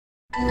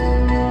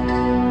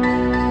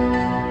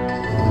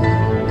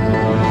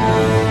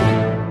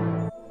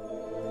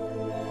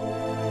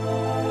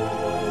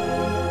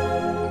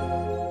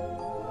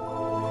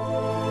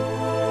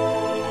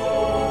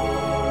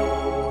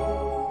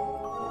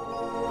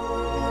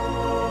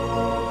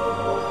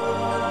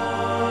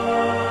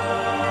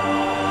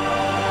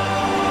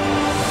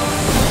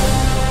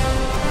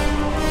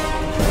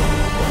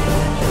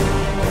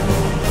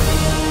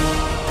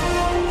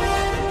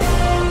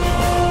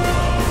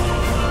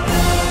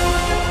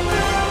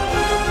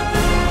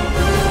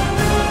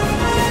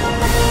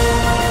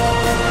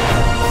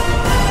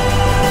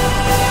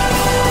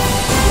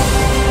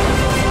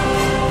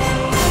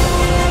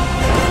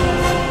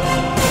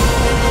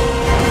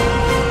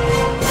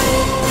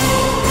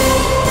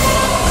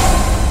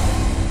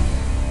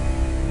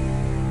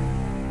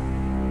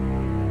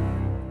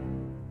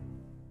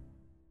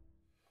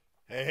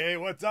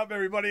What's up,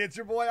 everybody? It's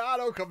your boy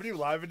Otto coming to you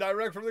live and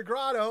direct from the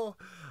grotto.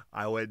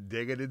 I went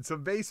digging in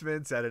some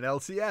basements at an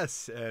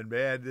LCS, and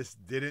man, this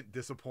didn't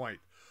disappoint.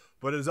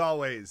 But as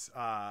always,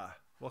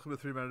 welcome to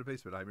 3 Minute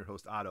Basement. I'm your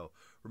host, Otto.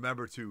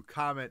 Remember to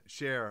comment,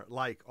 share,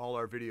 like all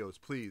our videos.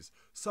 Please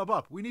sub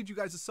up. We need you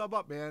guys to sub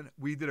up, man.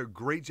 We did a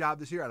great job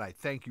this year, and I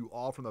thank you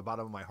all from the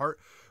bottom of my heart.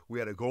 We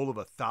had a goal of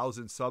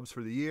 1,000 subs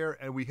for the year,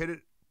 and we hit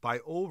it by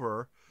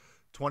over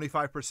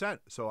 25%.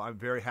 So I'm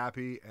very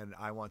happy, and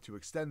I want to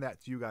extend that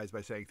to you guys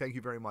by saying thank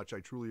you very much. I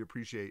truly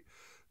appreciate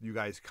you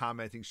guys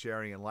commenting,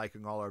 sharing, and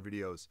liking all our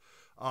videos.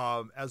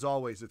 As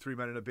always, the 3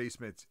 Men in a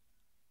Basement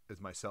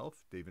is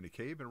myself, Dave in a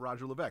Cave, and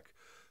Roger Levesque.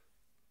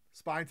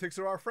 Spine Ticks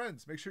are our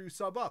friends. Make sure you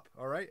sub up,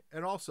 all right?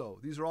 And also,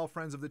 these are all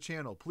friends of the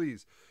channel.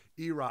 Please,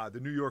 Erod, the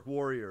New York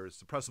Warriors,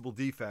 the Pressable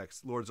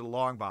Deffects, Lords of the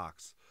Long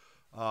Box.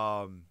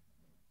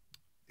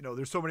 You know,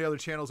 there's so many other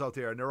channels out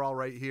there, and they're all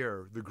right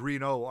here. The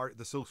Green O, Art,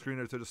 the Silk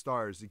Screener to the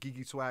Stars, the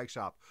Geeky Swag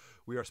Shop.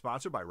 We are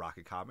sponsored by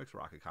Rocket Comics.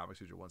 Rocket Comics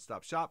is your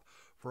one-stop shop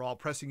for all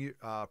pressing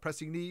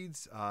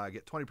needs.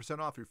 Get 20%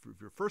 off your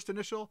first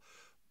initial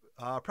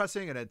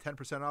pressing, and then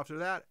 10% off after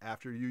that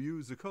after you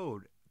use the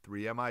code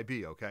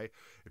 3MIB, okay?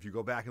 If you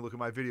go back and look at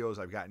my videos,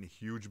 I've gotten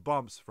huge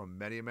bumps from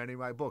many of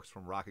my books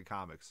from Rocket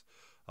Comics.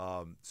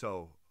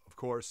 So, of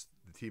course,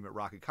 the team at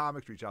Rocket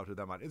Comics, reach out to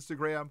them on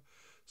Instagram.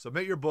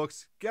 Submit your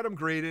books, get them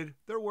graded.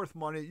 They're worth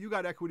money. You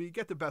got equity.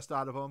 Get the best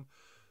out of them.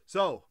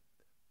 So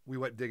we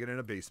went digging in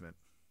a basement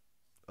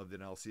of an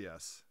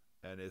LCS,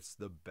 and it's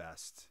the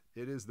best.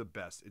 It is the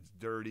best. It's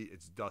dirty.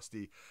 It's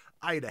dusty.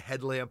 I had a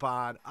headlamp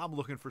on. I'm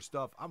looking for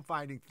stuff. I'm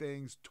finding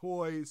things,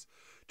 toys,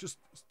 just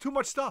too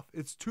much stuff.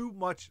 It's too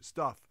much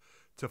stuff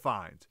to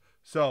find.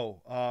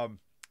 So,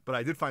 but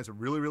I did find some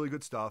really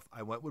good stuff.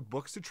 I went with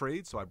books to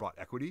trade, so I brought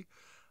equity.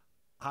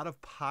 Out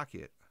of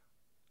pocket,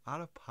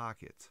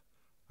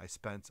 I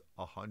spent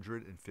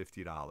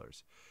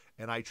 $150,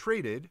 and I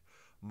traded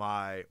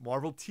my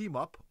Marvel Team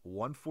Up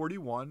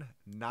 141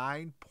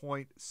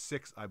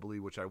 9.6, I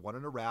believe, which I won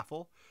in a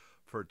raffle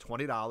for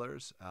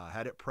 $20.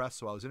 Had it pressed,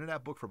 so I was in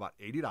that book for about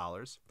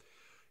 $80.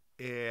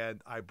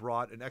 And I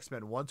brought an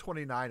X-Men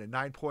 129 and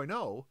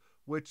 9.0,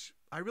 which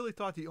I really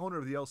thought the owner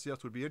of the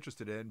LCS would be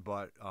interested in,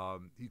 but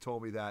he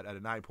told me that at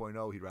a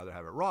 9.0 he'd rather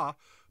have it raw,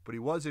 but he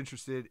was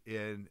interested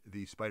in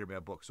the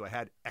Spider-Man book, so I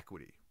had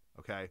equity.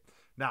 Okay,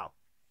 now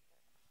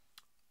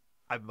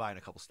I've been buying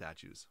a couple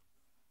statues.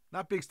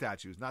 Not big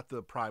statues, not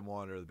the prime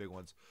one or the big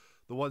ones.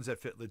 The ones that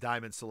fit the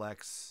Diamond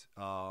Selects,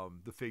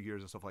 the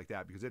figures and stuff like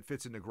that, because it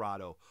fits in the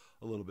grotto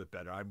a little bit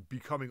better. I'm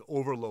becoming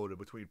overloaded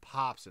between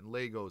pops and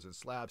Legos and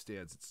slab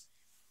stands.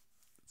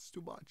 It's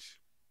too much.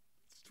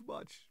 It's too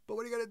much. But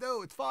what are you going to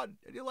do? It's fun,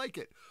 and you like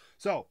it.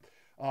 So,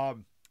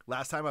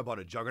 last time I bought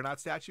a Juggernaut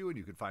statue, and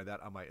you can find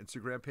that on my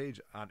Instagram page.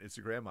 On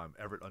Instagram, I'm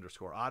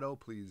Everett_Otto.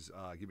 Please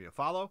give me a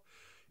follow.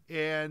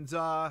 And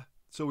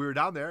so we were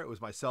down there. It was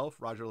myself,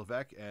 Roger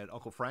Levesque, and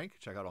Uncle Frank.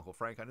 Check out Uncle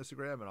Frank on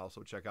Instagram, and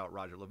also check out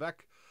Roger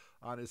Levesque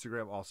on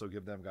Instagram. Also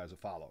give them guys a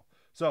follow.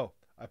 So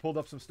I pulled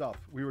up some stuff.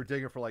 We were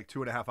digging for like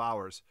 2.5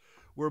 hours.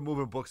 We're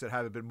moving books that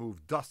haven't been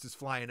moved. Dust is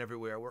flying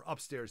everywhere. We're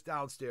upstairs,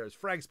 downstairs.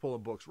 Frank's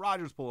pulling books.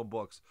 Roger's pulling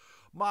books.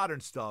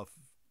 Modern stuff.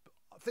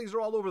 Things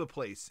are all over the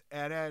place.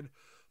 And then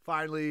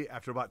finally,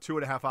 after about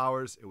 2.5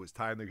 hours, it was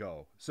time to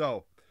go.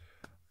 So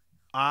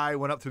I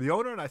went up to the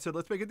owner, and I said,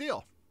 let's make a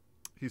deal.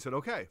 He said,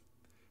 okay.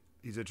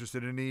 He's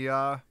interested in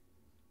the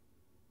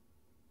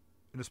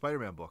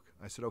Spider-Man book.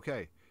 I said,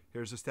 okay,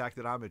 here's the stack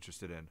that I'm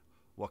interested in.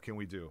 What can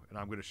we do? And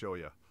I'm going to show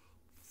you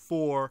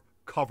 4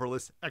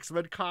 coverless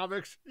X-Men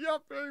comics.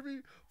 Yep, baby.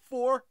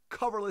 4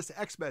 coverless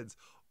X-Men's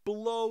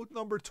below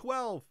number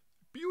 12.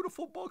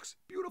 Beautiful books.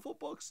 Beautiful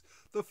books.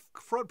 The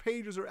front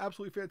pages are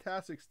absolutely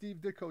fantastic. Steve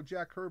Ditko,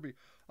 Jack Kirby.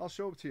 I'll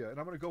show them to you, and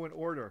I'm going to go in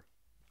order.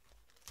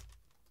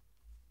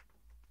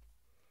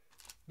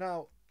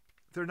 Now,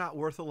 they're not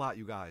worth a lot,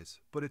 you guys,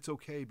 but it's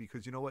okay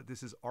because you know what?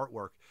 This is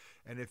artwork.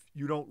 And if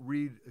you don't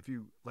read, if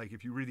you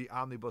read the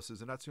omnibuses,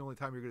 and that's the only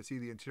time you're going to see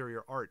the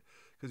interior art,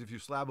 because if you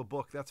slab a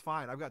book, that's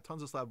fine. I've got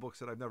tons of slab books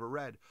that I've never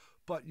read,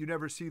 but you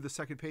never see the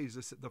second page.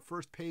 The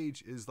first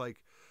page is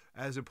like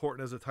as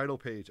important as the title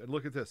page. And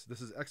look at this.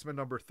 This is X-Men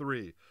number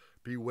 3,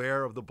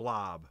 Beware of the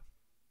Blob.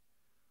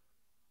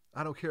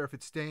 I don't care if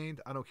it's stained.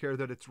 I don't care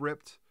that it's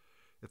ripped.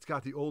 It's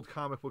got the old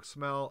comic book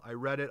smell. I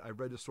read it. I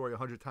read the story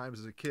 100 times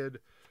as a kid.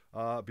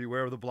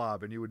 Beware of the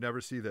Blob, and you would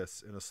never see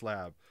this in a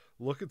slab.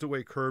 Look at the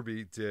way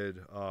Kirby did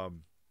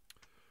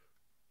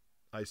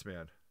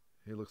Iceman.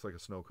 He looks like a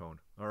snow cone.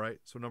 All right,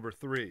 so number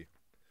 3.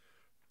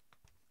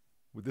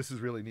 Well, this is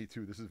really neat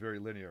too. This is very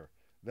linear.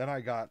 Then I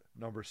got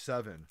number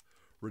 7,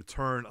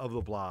 Return of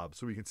the Blob,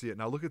 so we can see it.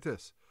 Now look at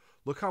this.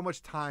 Look how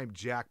much time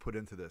Jack put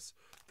into this.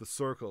 The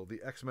Circle,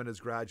 the X-Men as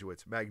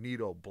graduates,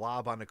 Magneto,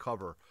 Blob on the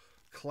cover.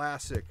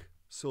 Classic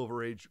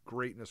Silver Age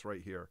greatness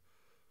right here.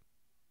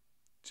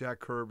 Jack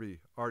Kirby,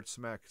 Art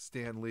Smeck,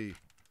 Stan Lee.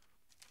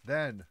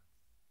 Then,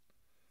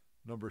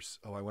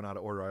 I went out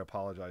of order. I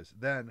apologize.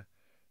 Then,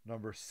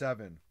 number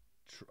 7,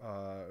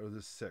 or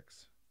this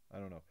 6, I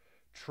don't know.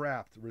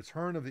 Trapped,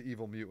 Return of the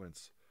Evil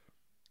Mutants.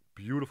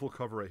 Beautiful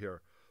cover right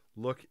here.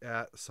 Look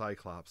at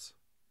Cyclops.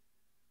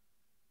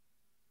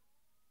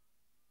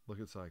 Look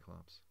at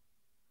Cyclops.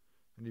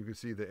 And you can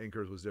see the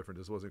inkers was different.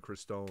 This wasn't Chris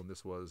Stone.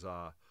 This was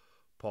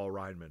Paul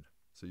Reinman.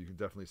 So you can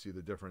definitely see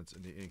the difference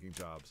in the inking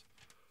jobs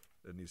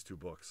in these two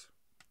books.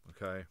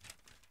 Okay.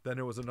 Then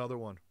there was another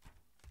one.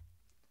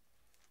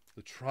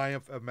 The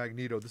Triumph of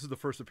Magneto. This is the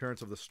first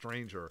appearance of the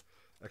Stranger,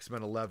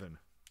 X-Men 11.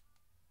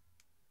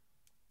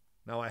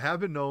 Now, I have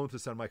been known to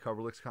send my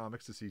Coverlix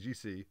comics to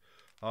CGC.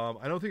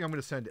 I don't think I'm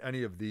going to send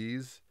any of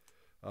these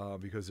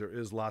because there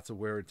is lots of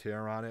wear and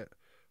tear on it.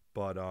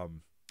 But,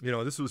 you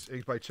know, this was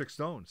inked by Chick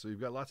Stone. So you've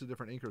got lots of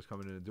different inkers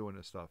coming in and doing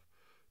this stuff.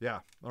 Yeah.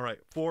 All right.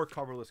 4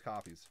 coverless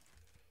copies.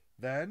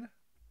 Then,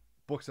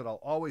 books that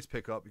I'll always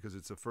pick up because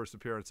it's the first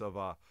appearance of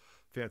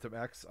Phantom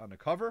X on the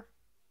cover.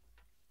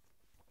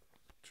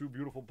 2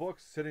 beautiful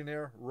books sitting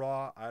there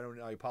raw. I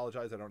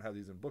apologize. I don't have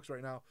these in books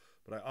right now.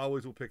 But I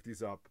always will pick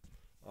these up.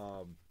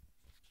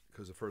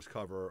 Because the first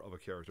cover of a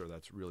character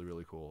that's really,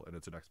 really cool, and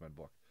it's an X-Men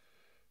book.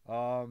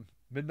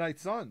 Midnight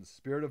Suns,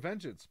 Spirit of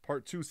Vengeance,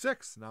 Part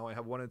 2-6. Now I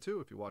have 1 and 2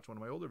 if you watch one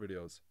of my older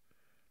videos.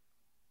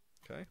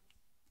 Okay.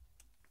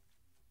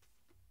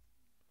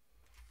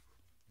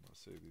 I'll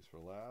save these for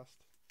last.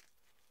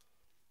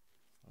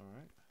 All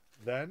right.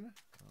 Then,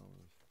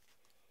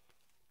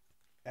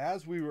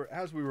 as we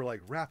were like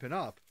wrapping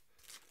up,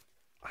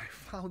 I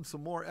found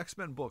some more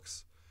X-Men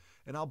books,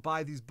 and I'll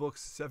buy these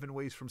books 7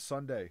 ways from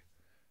Sunday.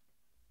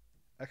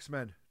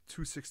 X-Men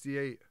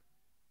 268,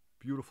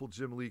 beautiful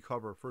Jim Lee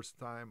cover, first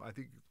time. I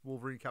think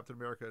Wolverine, Captain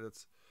America.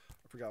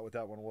 I forgot what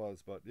that one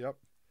was, but yep,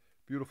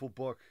 beautiful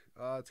book.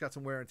 It's got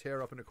some wear and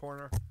tear up in the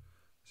corner,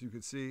 as you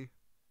can see.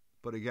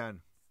 But again,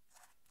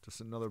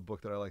 just another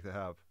book that I like to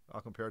have.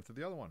 I'll compare it to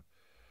the other one.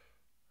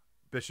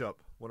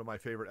 Bishop, one of my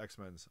favorite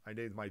X-Men's. I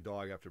named my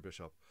dog after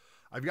Bishop.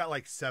 I've got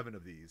like 7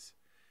 of these.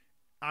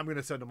 I'm going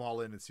to send them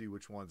all in and see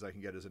which ones I can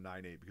get as a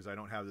 9.8 because I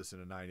don't have this in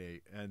a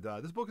 9.8. And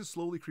this book is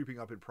slowly creeping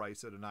up in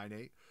price at a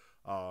 9.8.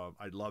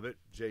 I'd love it.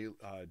 Jay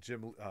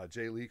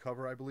Lee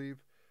cover, I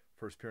believe.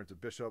 First appearance of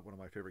Bishop, one of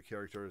my favorite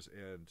characters.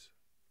 And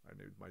I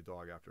named my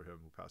dog after him,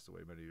 who passed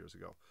away many years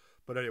ago.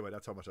 But anyway,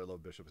 that's how much I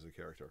love Bishop as a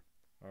character.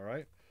 All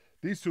right.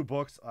 These 2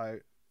 books I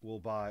will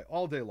buy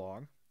all day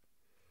long.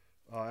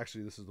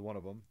 Actually, this is one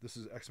of them. This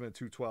is X-Men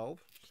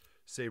 212,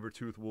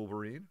 Sabretooth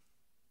Wolverine.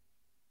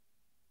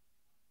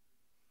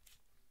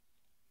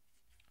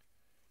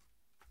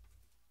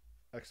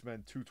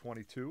 X-Men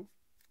 222.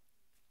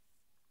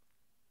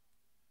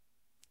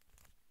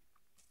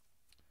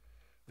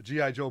 The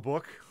G.I. Joe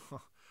book.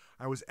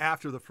 I was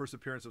after the first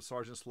appearance of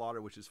Sergeant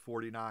Slaughter, which is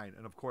 49.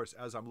 And of course,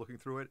 as I'm looking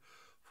through it,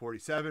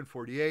 47,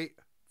 48,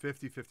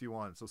 50,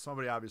 51. So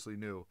somebody obviously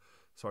knew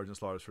Sergeant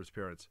Slaughter's first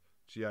appearance.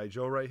 G.I.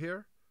 Joe right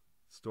here.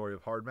 Story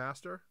of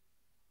Hardmaster.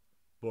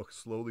 Book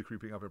slowly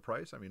creeping up in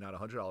price. I mean, not a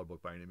 $100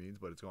 book by any means,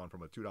 but it's gone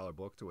from a $2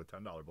 book to a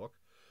 $10 book.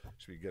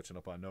 Should be catching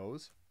up on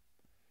those.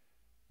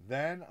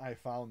 Then I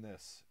found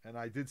this, and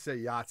I did say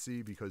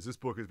Yahtzee because this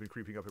book has been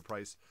creeping up in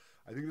price.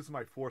 I think this is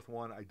my 4th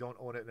one. I don't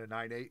own it in a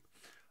 9.8.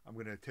 I'm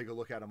going to take a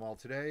look at them all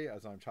today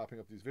as I'm chopping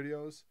up these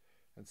videos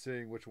and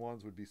seeing which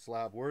ones would be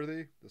slab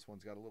worthy. This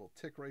one's got a little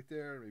tick right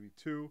there, maybe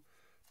 2.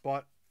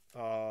 But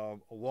a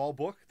wall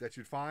book that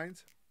you'd find,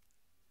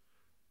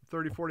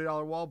 $30,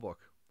 $40 wall book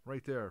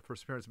right there.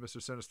 First appearance of Mr.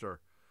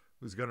 Sinister,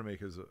 who's going to make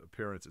his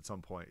appearance at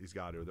some point. He's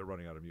got to. They're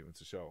running out of mutants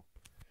to show.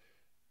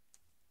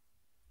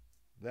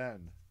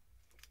 Then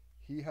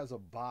he has a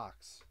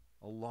box,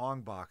 a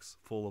long box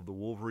full of the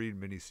Wolverine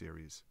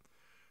miniseries.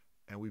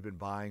 And we've been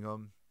buying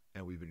them,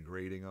 and we've been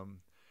grading them.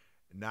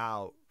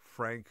 Now,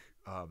 Frank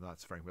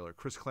Miller,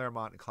 Chris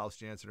Claremont and Klaus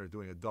Janson are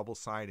doing a double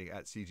signing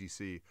at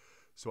CGC.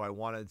 So I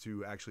wanted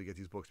to actually get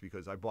these books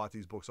because I bought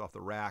these books off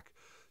the rack.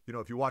 You know,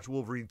 if you watch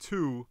Wolverine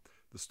 2,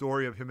 the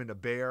story of him and the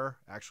bear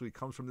actually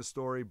comes from this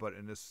story. But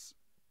in this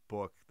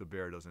book, the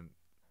bear doesn't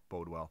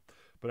bode well.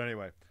 But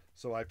anyway,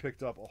 so I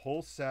picked up a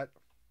whole set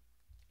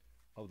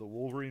of the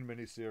Wolverine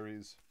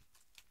miniseries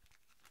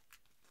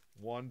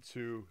 1,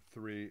 2,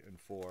 3, and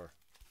 4.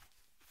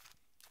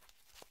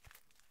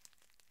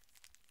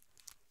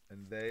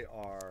 And they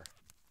are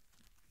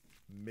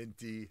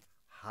minty,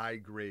 high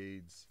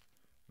grades.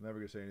 I'm never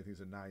going to say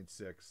anything's a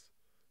 9.6,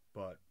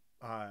 but,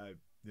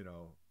 you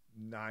know,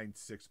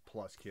 9.6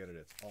 plus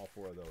candidates, all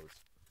 4 of those.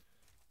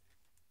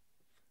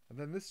 And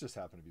then this just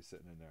happened to be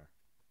sitting in there.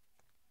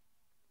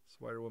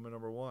 Spider-Woman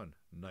 #1.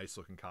 Nice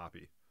looking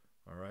copy.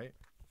 All right.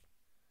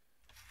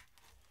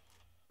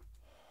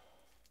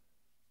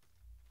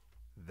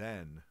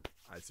 Then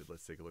I said,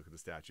 let's take a look at the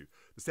statue.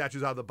 The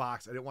statue's out of the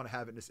box. I didn't want to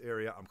have it in this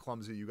area. I'm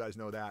clumsy. You guys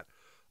know that.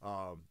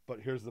 But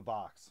here's the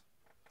box.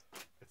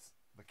 It's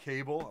the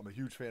Cable. I'm a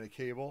huge fan of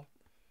Cable.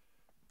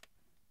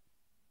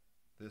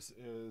 This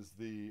is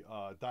the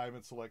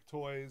Diamond Select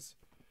Toys.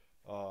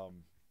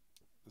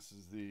 This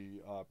is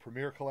the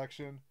Premier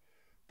Collection.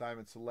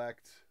 Diamond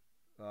Select.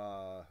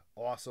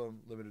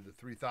 Awesome. Limited to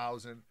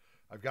 3,000.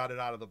 I've got it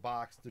out of the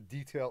box. The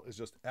detail is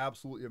just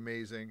absolutely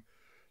amazing.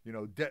 You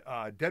know,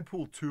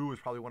 Deadpool 2 is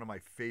probably one of my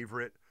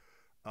favorite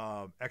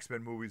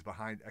X-Men movies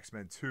behind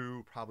X-Men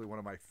 2, probably one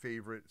of my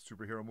favorite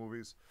superhero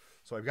movies.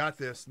 So I've got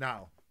this.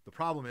 Now, the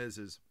problem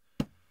is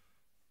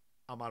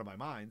I'm out of my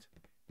mind,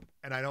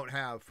 and I don't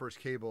have first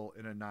cable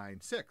in a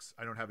 9.6.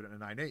 I don't have it in a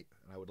 9.8, and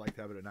I would like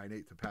to have it in a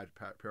 9.8 to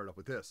pair it up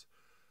with this.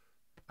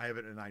 I have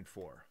it in a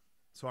 9.4.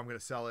 So I'm going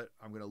to sell it.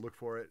 I'm going to look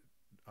for it.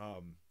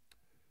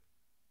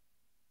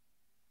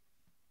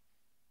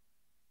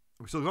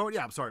 We're still going?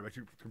 Yeah, I'm sorry. My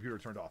computer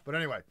turned off. But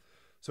anyway,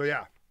 so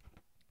yeah.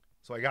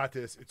 So I got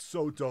this. It's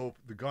so dope.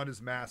 The gun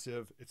is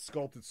massive. It's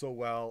sculpted so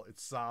well.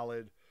 It's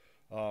solid.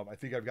 I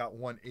think I've got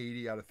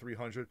 180 out of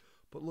 300.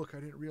 But look, I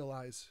didn't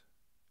realize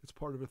it's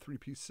part of a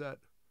 3-piece set.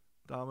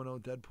 Domino,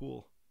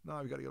 Deadpool. No,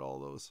 I've got to get all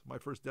of those. My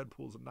first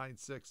Deadpool is a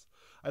 9.6.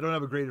 I don't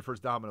have a graded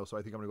first Domino, so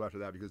I think I'm going to go after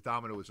that because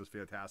Domino is just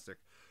fantastic,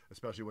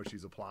 especially when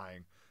she's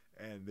applying.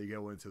 And they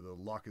go into the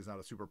luck is not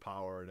a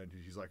superpower. And then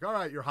she's like, all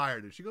right, you're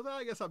hired. And she goes, oh,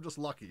 I guess I'm just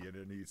lucky. And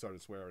then he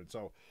started swearing.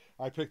 So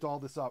I picked all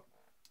this up.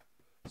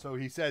 So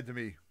he said to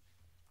me,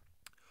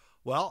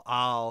 well,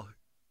 I'll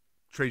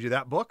trade you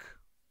that book,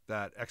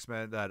 that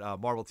X-Men, that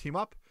Marvel team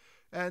up,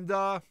 and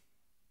just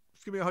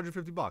give me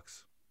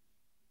 $150.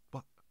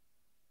 But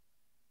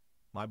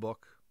my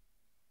book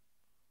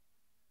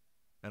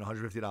and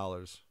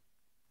 $150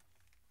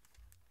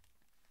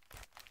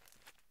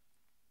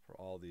 for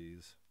all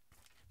these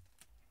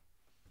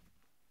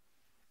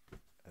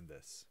and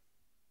this.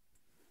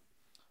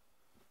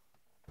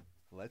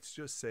 Let's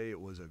just say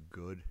it was a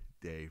good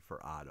day for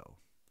OTTO.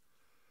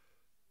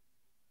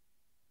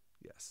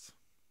 Yes.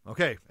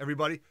 Okay,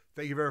 everybody,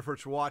 thank you very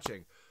much for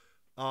watching.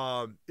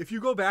 If you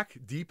go back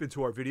deep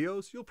into our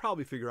videos, you'll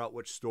probably figure out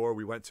which store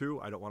we went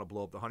to. I don't want to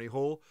blow up the honey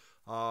hole.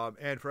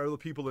 And for other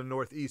people in the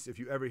Northeast, if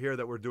you ever hear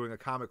that we're doing a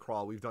comic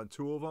crawl, we've done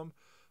 2 of them.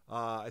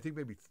 I think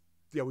maybe,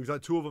 yeah, we've done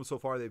 2 of them so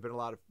far. They've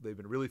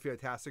been really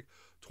fantastic.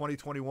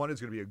 2021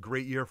 is going to be a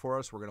great year for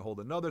us. We're going to hold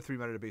another 3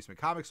 Men in a Basement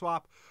comic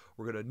swap.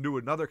 We're going to do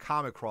another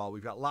comic crawl.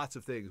 We've got lots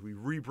of things.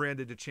 We've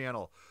rebranded the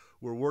channel.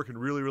 We're working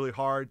really, really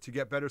hard to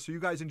get better so you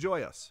guys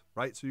enjoy us,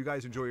 right? So you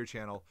guys enjoy your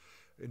channel.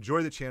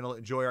 Enjoy the channel,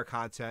 enjoy our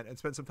content, and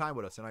spend some time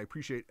with us. And I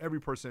appreciate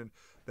every person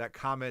that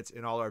comments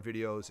in all our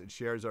videos and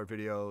shares our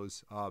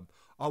videos.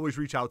 Always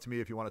reach out to me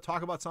if you want to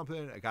talk about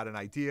something. I got an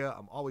idea.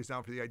 I'm always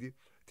down for the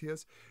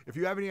ideas. If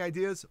you have any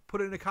ideas,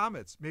 put it in the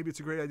comments. Maybe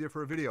it's a great idea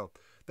for a video.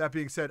 That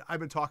being said, I've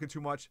been talking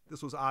too much.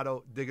 This was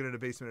OTTO, Digging in the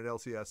Basement at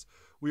LCS.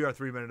 We are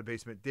 3 Men in the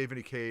Basement. Dave in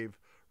the Cave,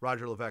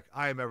 Roger Levesque.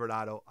 I am Everett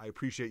OTTO. I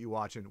appreciate you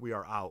watching. We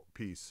are out.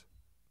 Peace.